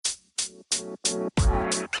This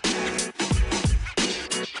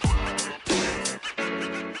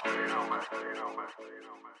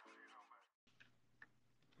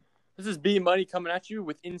is B Money coming at you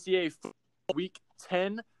with NCAA Football Week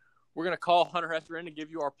 10. We're going to call Hunter Hester in to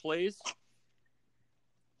give you our plays.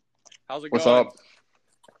 How's it going? What's up?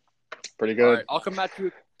 Pretty good. All right, I'll come at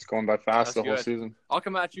you. It's going by fast the whole good. season. I'll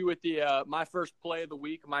come at you with the my first play of the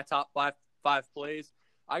week, my top five plays.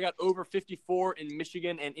 I got over 54 in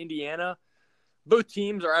Michigan and Indiana. Both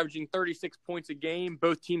teams are averaging 36 points a game.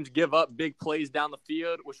 Both teams give up big plays down the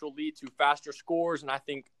field, which will lead to faster scores, and I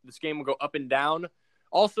think this game will go up and down.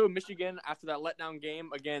 Also, Michigan, after that letdown game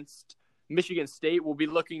against Michigan State, will be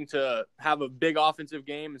looking to have a big offensive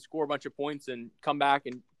game and score a bunch of points and come back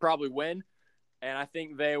and probably win. And I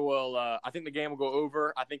think they will. I think the game will go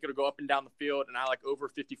over. I think it'll go up and down the field, and I like over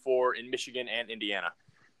 54 in Michigan and Indiana.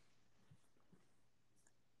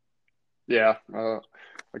 Yeah,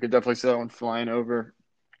 I could definitely see that one flying over.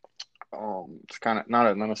 It's kind of not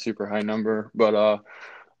a super high number, but I'm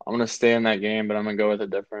gonna stay in that game, but I'm gonna go with a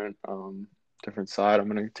different side. I'm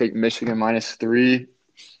gonna take Michigan -3.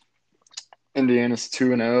 Indiana's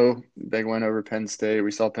 2-0. Big win over Penn State.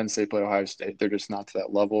 We saw Penn State play Ohio State. They're just not to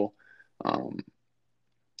that level.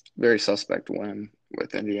 Very suspect win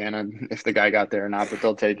with Indiana, if the guy got there or not, but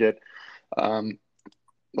they'll take it.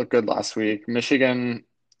 Looked good last week.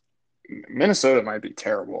 Minnesota might be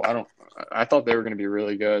terrible. I thought they were going to be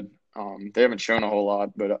really good. They haven't shown a whole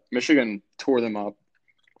lot, but Michigan tore them up.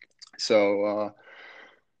 So,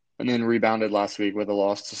 and then rebounded last week with a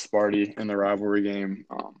loss to Sparty in the rivalry game.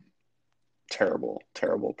 Terrible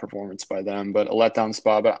performance by them, but a letdown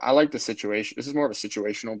spot. But I like the situation. This is more of a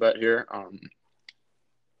situational bet here.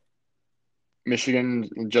 Michigan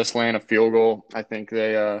just landed a field goal. I think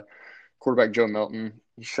they quarterback Joe Milton.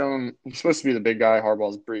 He's supposed to be the big guy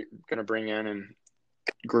Harbaugh's going to bring in and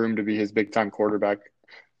groom to be his big time quarterback.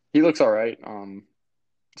 He looks all right.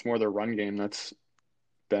 It's more their run game that's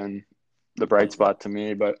been the bright spot to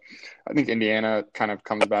me, but I think Indiana kind of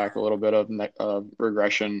comes back a little bit of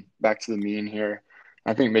regression back to the mean here.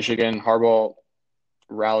 I think Michigan, Harbaugh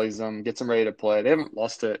rallies them, gets them ready to play. They haven't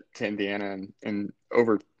lost it to Indiana in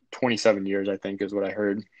over 27 years, I think is what I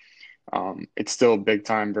heard. It's still big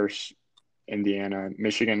time versus Indiana.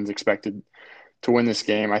 Michigan's expected to win this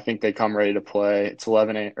game. I think they come ready to play. It's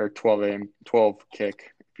 11 a.m. or 12 a.m. 12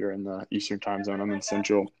 kick if you're in the Eastern time zone. I'm in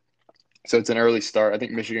Central. So it's an early start. I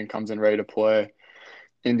think Michigan comes in ready to play.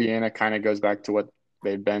 Indiana kind of goes back to what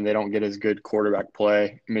they've been. They don't get as good quarterback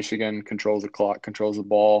play. Michigan controls the clock, controls the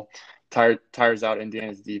ball, tires out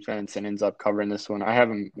Indiana's defense, and ends up covering this one. I have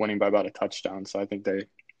them winning by about a touchdown, so I think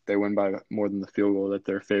they win by more than the field goal that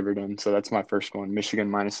they're favored in. So that's my first one,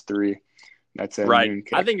 Michigan -3. That's a noon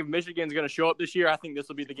kick. I think if Michigan's going to show up this year, I think this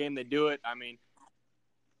will be the game they do it. I mean,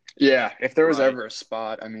 yeah, if there was ever a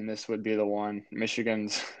spot, I mean, this would be the one.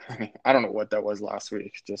 Michigan's, I don't know what that was last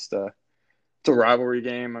week. Just it's a rivalry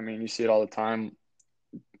game. I mean, you see it all the time.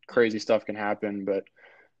 Crazy stuff can happen, but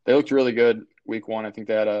they looked really good week one. I think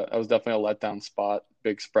that was definitely a letdown spot.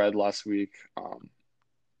 Big spread last week.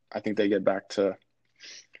 I think they get back to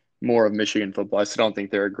more of Michigan football. I still don't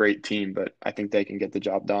think they're a great team, but I think they can get the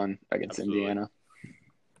job done against Indiana.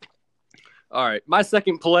 All right. My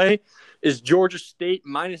second play is Georgia State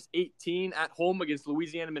 -18 at home against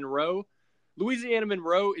Louisiana Monroe. Louisiana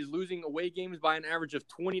Monroe is losing away games by an average of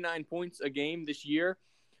 29 points a game this year.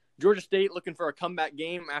 Georgia State looking for a comeback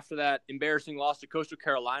game after that embarrassing loss to Coastal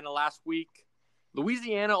Carolina last week.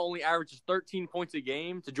 Louisiana only averages 13 points a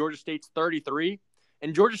game to Georgia State's 33.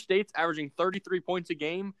 And Georgia State's averaging 33 points a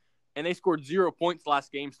game, and they scored 0 points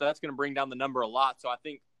last game, so that's going to bring down the number a lot. So I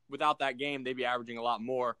think without that game, they'd be averaging a lot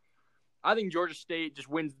more. I think Georgia State just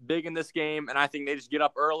wins big in this game, and I think they just get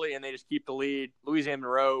up early and they just keep the lead. Louisiana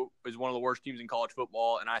Monroe is one of the worst teams in college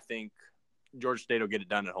football, and I think Georgia State will get it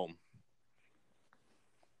done at home.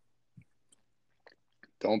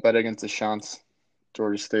 Don't bet against the Chants.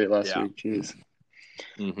 Georgia State last week. Jeez.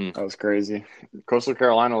 Mm-hmm. That was crazy. Coastal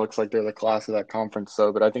Carolina looks like they're the class of that conference,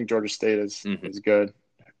 though, but I think Georgia State is good.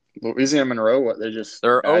 Louisiana Monroe, they're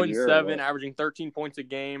 0-7, averaging 13 points a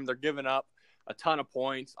game. They're giving up a ton of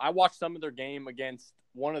points. I watched some of their game against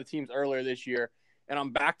one of the teams earlier this year, and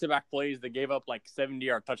on back-to-back plays, they gave up like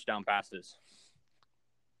 70-yard touchdown passes.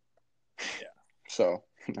 Yeah. So,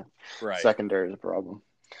 secondary is a problem.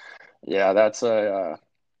 Yeah, that's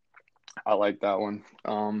I like that one.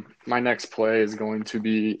 My next play is going to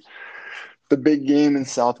be the big game in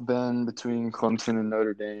South Bend between Clemson and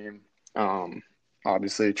Notre Dame.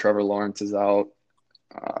 Obviously, Trevor Lawrence is out.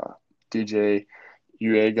 DJ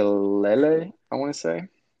Uiagalelei, I want to say.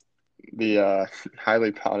 the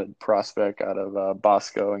highly touted prospect out of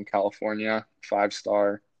Bosco in California,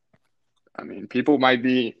 5-star. I mean, people might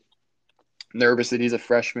be nervous that he's a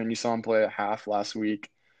freshman. You saw him play a half last week,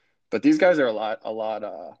 but these guys are a lot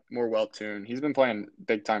more well tuned. He's been playing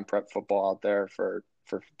big time prep football out there for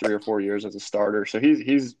 3 or 4 years as a starter, so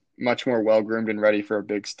he's much more well groomed and ready for a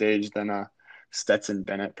big stage than Stetson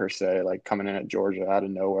Bennett per se, like coming in at Georgia out of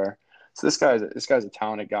nowhere. So this guy's a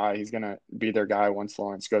talented guy. He's gonna be their guy once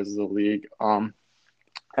Lawrence goes to the league.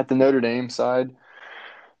 At the Notre Dame side,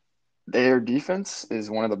 their defense is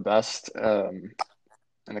one of the best in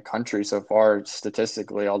the country so far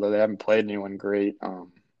statistically, although they haven't played anyone great.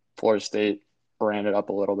 Florida State ran it up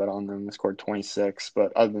a little bit on them. They scored 26,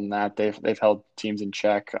 but other than that, they've held teams in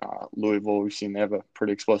check. Louisville, we've seen they have a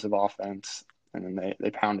pretty explosive offense, and then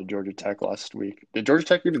they pounded Georgia Tech last week. Did Georgia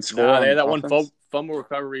Tech even score Nah, on they had that offense? one fumble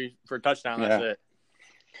recovery for a touchdown. Yeah. That's it.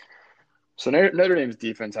 So Notre Dame's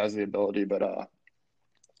defense has the ability, but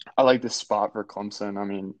I like this spot for Clemson. I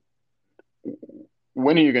mean,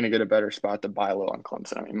 when are you going to get a better spot to buy low on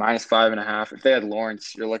Clemson? I mean, -5.5. If they had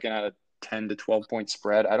Lawrence, you're looking at a 10 to 12 point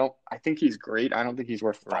spread. I think he's great. I don't think he's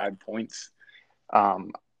worth 5 points.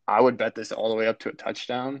 I would bet this all the way up to a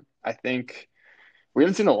touchdown. I think we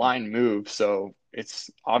haven't seen the line move, so it's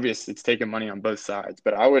obvious it's taking money on both sides.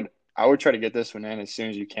 But I would try to get this one in as soon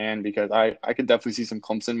as you can, because I could definitely see some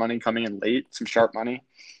Clemson money coming in late, some sharp money,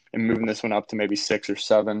 and moving this one up to maybe 6 or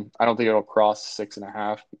 7. I don't think it'll cross 6.5.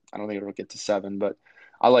 I don't think it'll get to 7, but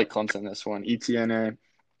I like Clemson this one. ETNA,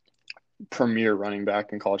 premier running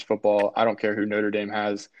back in college football. I don't care who Notre Dame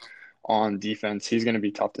has on defense. He's going to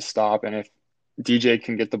be tough to stop. And if DJ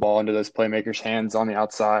can get the ball into those playmakers' hands on the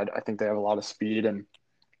outside, I think they have a lot of speed and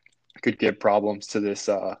could give problems to this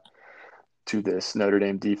Notre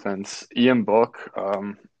Dame defense. Ian Book,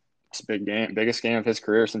 it's a big game, biggest game of his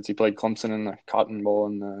career since he played Clemson in the Cotton Bowl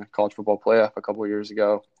in the college football playoff a couple of years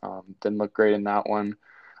ago. Didn't look great in that one.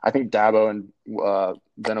 I think Dabo and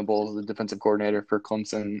Venables, the defensive coordinator for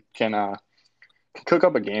Clemson, can cook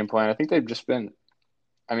up a game plan. I think they've just been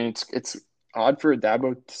 – I mean, it's odd for a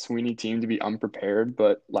Dabo Sweeney team to be unprepared,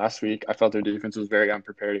 but last week I felt their defense was very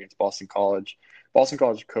unprepared against Boston College. Boston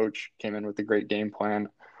College coach came in with a great game plan.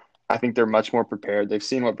 I think they're much more prepared. They've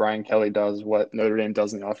seen what Brian Kelly does, what Notre Dame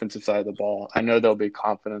does on the offensive side of the ball. I know they'll be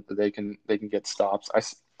confident that they can get stops.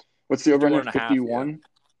 What's the over-under? 51?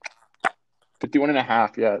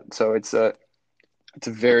 51.5, yeah. So it's a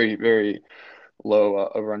very, very low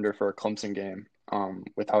over-under for a Clemson game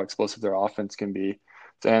with how explosive their offense can be.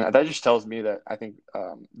 And that just tells me that I think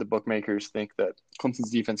the bookmakers think that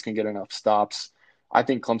Clemson's defense can get enough stops. I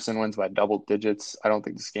think Clemson wins by double digits. I don't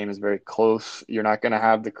think this game is very close. You're not going to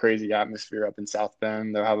have the crazy atmosphere up in South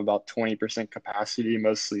Bend. They'll have about 20% capacity,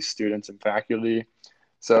 mostly students and faculty.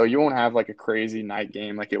 So you won't have like a crazy night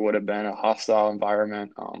game like it would have been, a hostile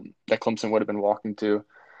environment that Clemson would have been walking to.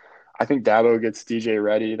 I think Dabo gets DJ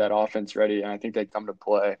ready, that offense ready, and I think they come to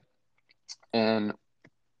play. And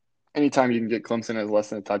anytime you can get Clemson as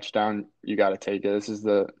less than a touchdown, you got to take it. This is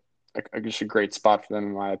just a great spot for them,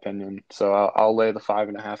 in my opinion. So I'll lay the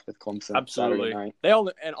 5.5 with Clemson. Absolutely. Saturday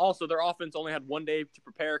night. And also their offense only had one day to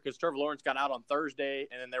prepare because Trevor Lawrence got out on Thursday,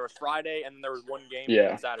 and then there was Friday, and then there was one game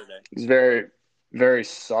on Saturday. It's very, very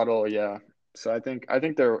subtle. Yeah. So I think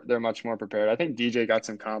they're much more prepared. I think DJ got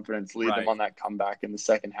some confidence, lead them on that comeback in the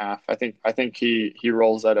second half. I think he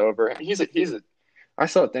rolls that over. I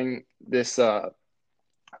saw a thing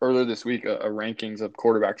earlier this week, a rankings of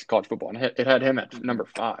quarterbacks in college football, and it had him at number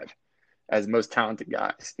 5 as most talented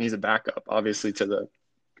guys. He's a backup, obviously, to the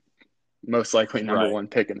most likely number 1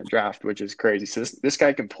 pick in the draft, which is crazy. So this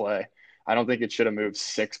guy can play. I don't think it should have moved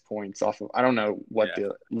 6 points off of – I don't know what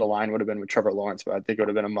the line would have been with Trevor Lawrence, but I think it would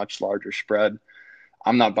have been a much larger spread.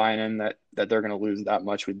 I'm not buying in that they're going to lose that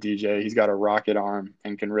much with DJ. He's got a rocket arm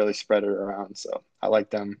and can really spread it around. So I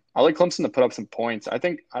like them. I like Clemson to put up some points. I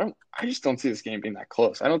just don't see this game being that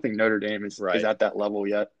close. I don't think Notre Dame is at that level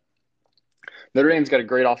yet. Notre Dame's got a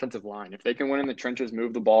great offensive line. If they can win in the trenches,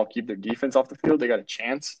 move the ball, keep their defense off the field, they got a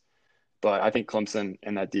chance. But I think Clemson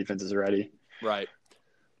and that defense is ready. Right.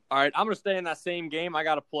 All right, I'm going to stay in that same game. I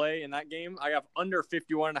got to play in that game. I have under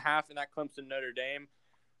 51.5 in that Clemson Notre Dame.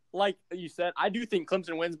 Like you said, I do think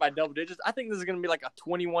Clemson wins by double digits. I think this is going to be like a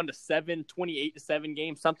 21-7, 28-7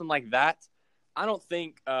 game, something like that. I don't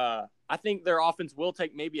think I think their offense will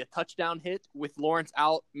take maybe a touchdown hit with Lawrence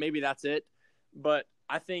out. Maybe that's it. But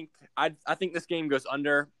I think this game goes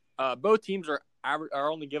under. Both teams are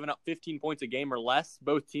only giving up 15 points a game or less.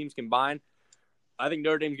 Both teams combined. I think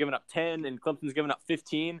Notre Dame's giving up 10 and Clemson's giving up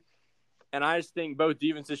 15. And I just think both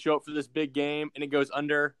defenses show up for this big game and it goes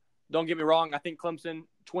under. Don't get me wrong. I think Clemson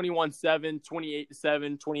 21-7,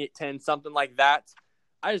 28-7, 28-10, something like that.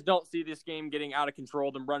 I just don't see this game getting out of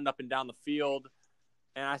control, them running up and down the field,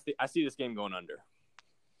 and I see this game going under.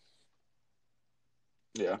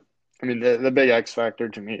 Yeah. I mean, the big X factor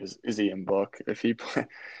to me is Ian Book. If he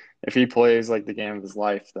plays like the game of his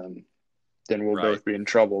life, then we'll both be in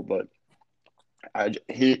trouble. But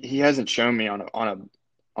he hasn't shown me on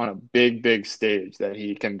a big stage that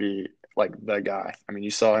he can be like the guy. I mean,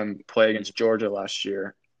 you saw him play against Georgia last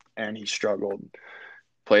year, and he struggled.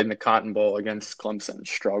 Played in the Cotton Bowl against Clemson,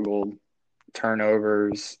 struggled,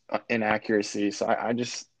 turnovers, inaccuracy. So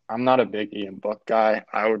I'm not a big Ian Book guy.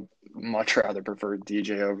 I would much rather prefer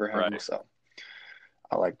DJ over him. Right. So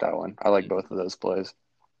I like that one. I like both of those plays.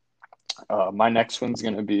 My next one's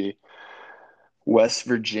going to be West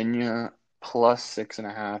Virginia plus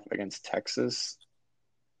 6.5 against Texas.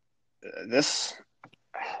 This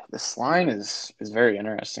line is very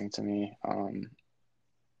interesting to me.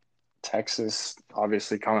 Texas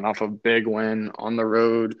obviously coming off a big win on the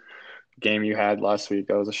road. Game you had last week,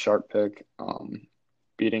 that was a sharp pick.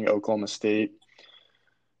 Beating Oklahoma State.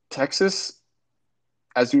 Texas,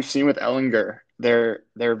 as we've seen with Ellinger, they're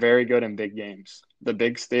very good in big games. The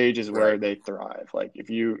big stage is where they thrive. Like if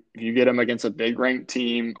you get them against a big ranked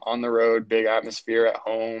team on the road, big atmosphere at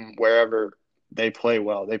home, wherever, they play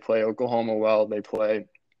well. They play Oklahoma well. They play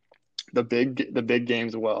the big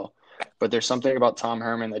games well. But there's something about Tom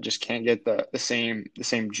Herman that just can't get the same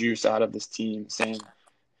juice out of this team, same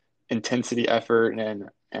intensity, effort, and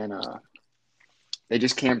they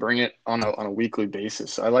just can't bring it on a weekly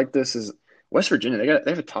basis. So I like this as West Virginia. They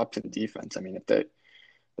have a top 10 defense. I mean, if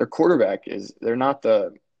their quarterback they're not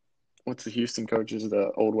what's the Houston coaches,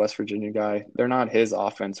 the old West Virginia guy. They're not his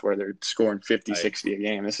offense where they're scoring 50, 60 a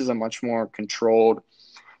game. This is a much more controlled.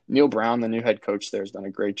 Neil Brown, the new head coach there, has done a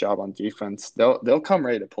great job on defense. They'll come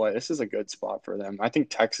ready to play. This is a good spot for them. I think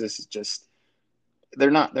Texas is just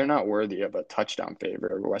they're not worthy of a touchdown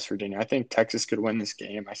favorite over West Virginia. I think Texas could win this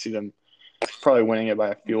game. I see them probably winning it by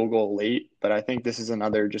a field goal late, but I think this is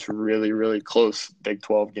another just really, really close Big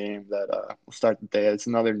 12 game that will start the day. It's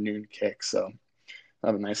another noon kick, so I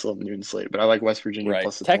have a nice little noon slate. But I like West Virginia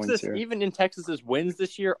plus the points here. Even in Texas's wins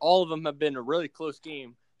this year, all of them have been a really close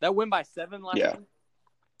game. That win by 7 last week.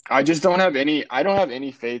 I just don't have any. I don't have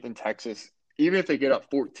any faith in Texas, even if they get up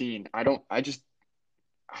 14.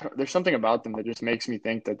 There's something about them that just makes me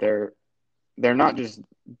think that they're not just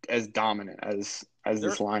as dominant as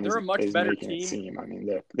this line is making it seem. I mean,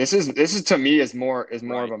 this is to me is more of a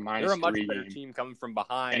 -3 They're a much better team coming from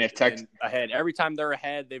behind and ahead. Every time they're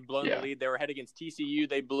ahead, they've blown the lead. They were ahead against TCU,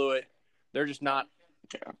 they blew it. They're just not.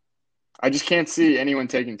 Yeah, I just can't see anyone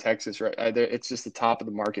taking Texas. Right, it's just the top of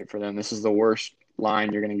the market for them. This is the worst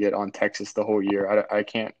line you're going to get on Texas the whole year. I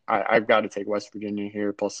can't. I've got to take West Virginia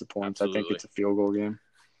here plus the points. Absolutely. I think it's a field goal game.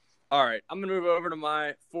 All right, I'm going to move over to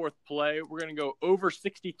my fourth play. We're going to go over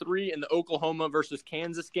 63 in the Oklahoma versus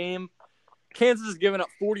Kansas game. Kansas has given up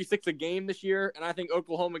 46 a game this year, and I think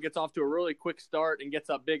Oklahoma gets off to a really quick start and gets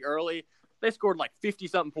up big early. They scored like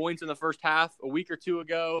 50-something points in the first half a week or two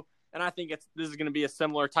ago, and I think this is going to be a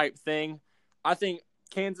similar type thing. I think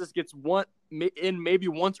Kansas gets one in maybe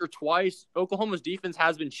once or twice. Oklahoma's defense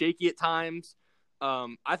has been shaky at times.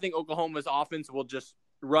 I think Oklahoma's offense will just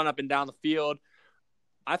run up and down the field.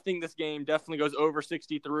 I think this game definitely goes over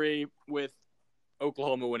 63 with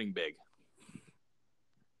Oklahoma winning big.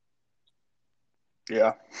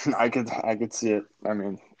 Yeah, I could see it. I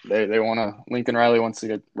mean, they want to – Lincoln Riley wants to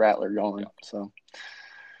get Rattler going. So,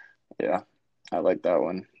 yeah, I like that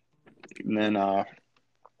one. And then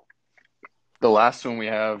the last one we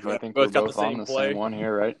have, I think we're both on the same one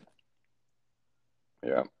here, right?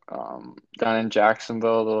 Yeah. Down in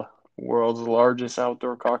Jacksonville, the world's largest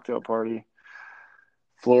outdoor cocktail party.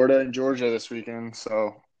 Florida and Georgia this weekend,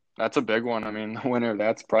 so that's a big one. I mean, the winner of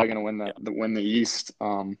that's probably going to win the East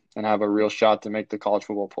and have a real shot to make the college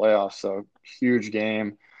football playoffs. So huge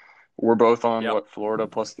game. We're both on Florida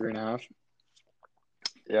plus 3.5.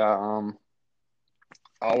 Yeah,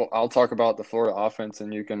 I'll talk about the Florida offense,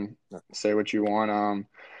 and you can say what you want.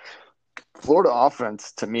 Florida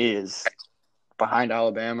offense to me is behind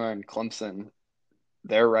Alabama and Clemson.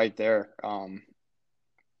 They're right there.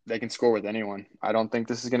 They can score with anyone. I don't think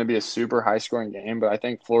this is going to be a super high-scoring game, but I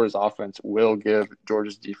think Florida's offense will give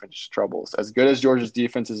Georgia's defense troubles. As good as Georgia's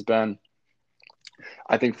defense has been,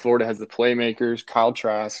 I think Florida has the playmakers, Kyle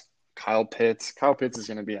Trask, Kyle Pitts. Kyle Pitts is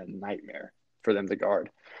going to be a nightmare for them to guard.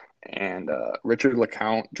 And Richard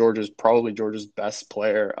LeCounte, probably Georgia's best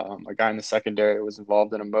player, a guy in the secondary was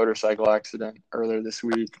involved in a motorcycle accident earlier this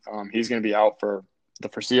week. He's going to be out for the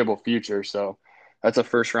foreseeable future, so that's a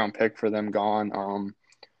first-round pick for them gone.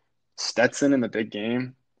 Stetson in the big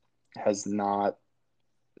game has not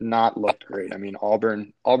looked great. I mean,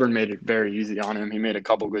 Auburn made it very easy on him. He made a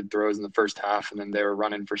couple good throws in the first half, and then they were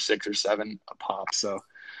running for 6 or 7 a pop. So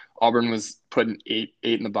Auburn was putting eight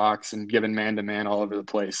in the box and giving man-to-man all over the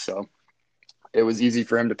place. So it was easy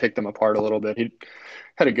for him to pick them apart a little bit. He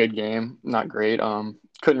had a good game, not great.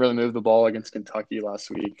 Couldn't really move the ball against Kentucky last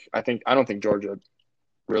week. I don't think Georgia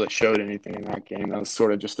really showed anything in that game. That was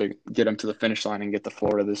sort of just to get them to the finish line and get to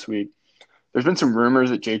Florida this week. There's been some rumors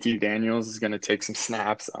that JT Daniels is going to take some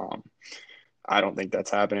snaps. I don't think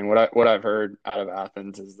that's happening. What I've heard out of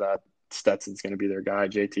Athens is that Stetson's going to be their guy.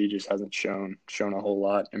 JT just hasn't shown a whole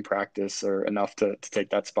lot in practice or enough to take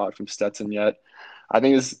that spot from Stetson yet. I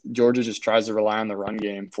think Georgia just tries to rely on the run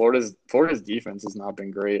game. Florida's defense has not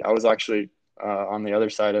been great. I was actually on the other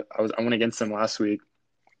side. I went against them last week,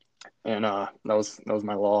 and that was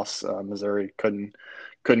my loss. Missouri couldn't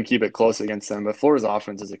keep it close against them. But Florida's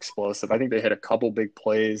offense is explosive. I think they hit a couple big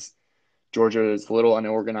plays. Georgia is a little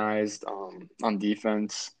unorganized on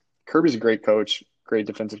defense. Kirby's a great coach, great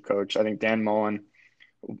defensive coach. I think Dan Mullen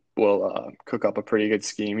will cook up a pretty good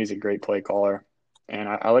scheme. He's a great play caller. And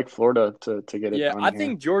I like Florida to get it done. I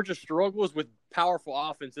think Georgia struggles with powerful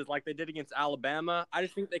offenses like they did against Alabama. I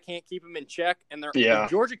just think they can't keep them in check. And if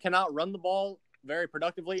Georgia cannot run the ball very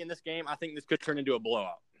productively in this game, I think this could turn into a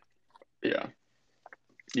blowout. Yeah.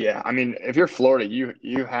 Yeah, I mean, if you're Florida, you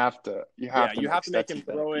have to make him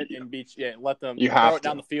throw it and beat you. Let them throw it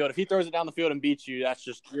down the field. If he throws it down the field and beats you, you're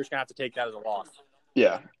just gonna have to take that as a loss.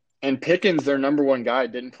 Yeah, and Pickens, their number one guy,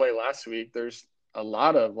 didn't play last week. There's a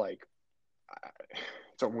lot of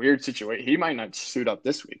it's a weird situation. He might not suit up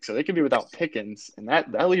this week, so they could be without Pickens, and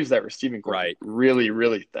that leaves that receiving core really,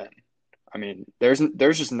 really thin. I mean, there's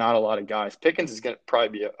just not a lot of guys. Pickens is gonna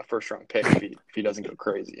probably be a first round pick if he doesn't go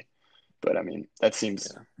crazy. But, I mean, that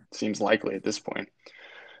seems likely at this point.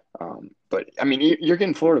 But, I mean, you're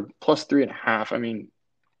getting Florida plus 3.5. I mean,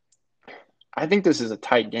 I think this is a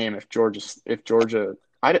tight game if Georgia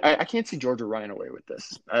 – I can't see Georgia running away with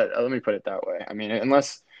this. Let me put it that way. I mean,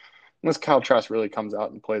 unless Kyle Trask really comes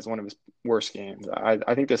out and plays one of his worst games,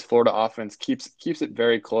 I think this Florida offense keeps it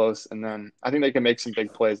very close. And then I think they can make some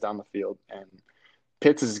big plays down the field. And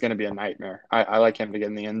Pitts is going to be a nightmare. I like him to get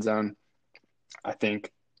in the end zone. I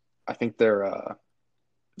think they're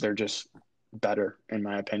just better in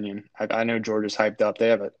my opinion. I know Georgia's hyped up. They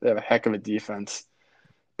have a heck of a defense,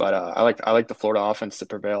 but I like the Florida offense to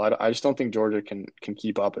prevail. I just don't think Georgia can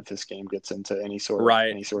keep up if this game gets into any sort of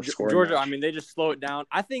scoring. Georgia, match. I mean, they just slow it down.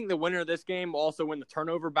 I think the winner of this game will also win the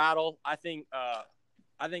turnover battle.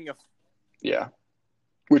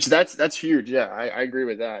 Which that's huge. Yeah, I agree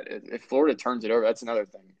with that. If Florida turns it over, that's another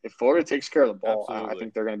thing. If Florida takes care of the ball, I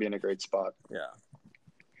think they're going to be in a great spot. Yeah.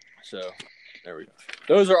 So, there we go.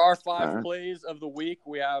 Those are our 5 plays of the week.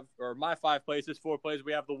 We have, or my 5 plays, there's 4 plays.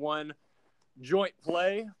 We have the one joint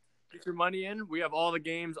play. Get your money in. We have all the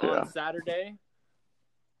games on Saturday.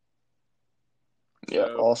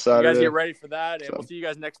 Yeah, all Saturday. You guys get ready for that, and we'll see you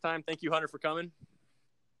guys next time. Thank you, Hunter, for coming.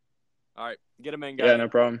 All right, get them in, guys. Yeah, no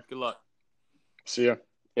problem. Good luck. See ya.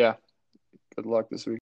 Yeah, good luck this week.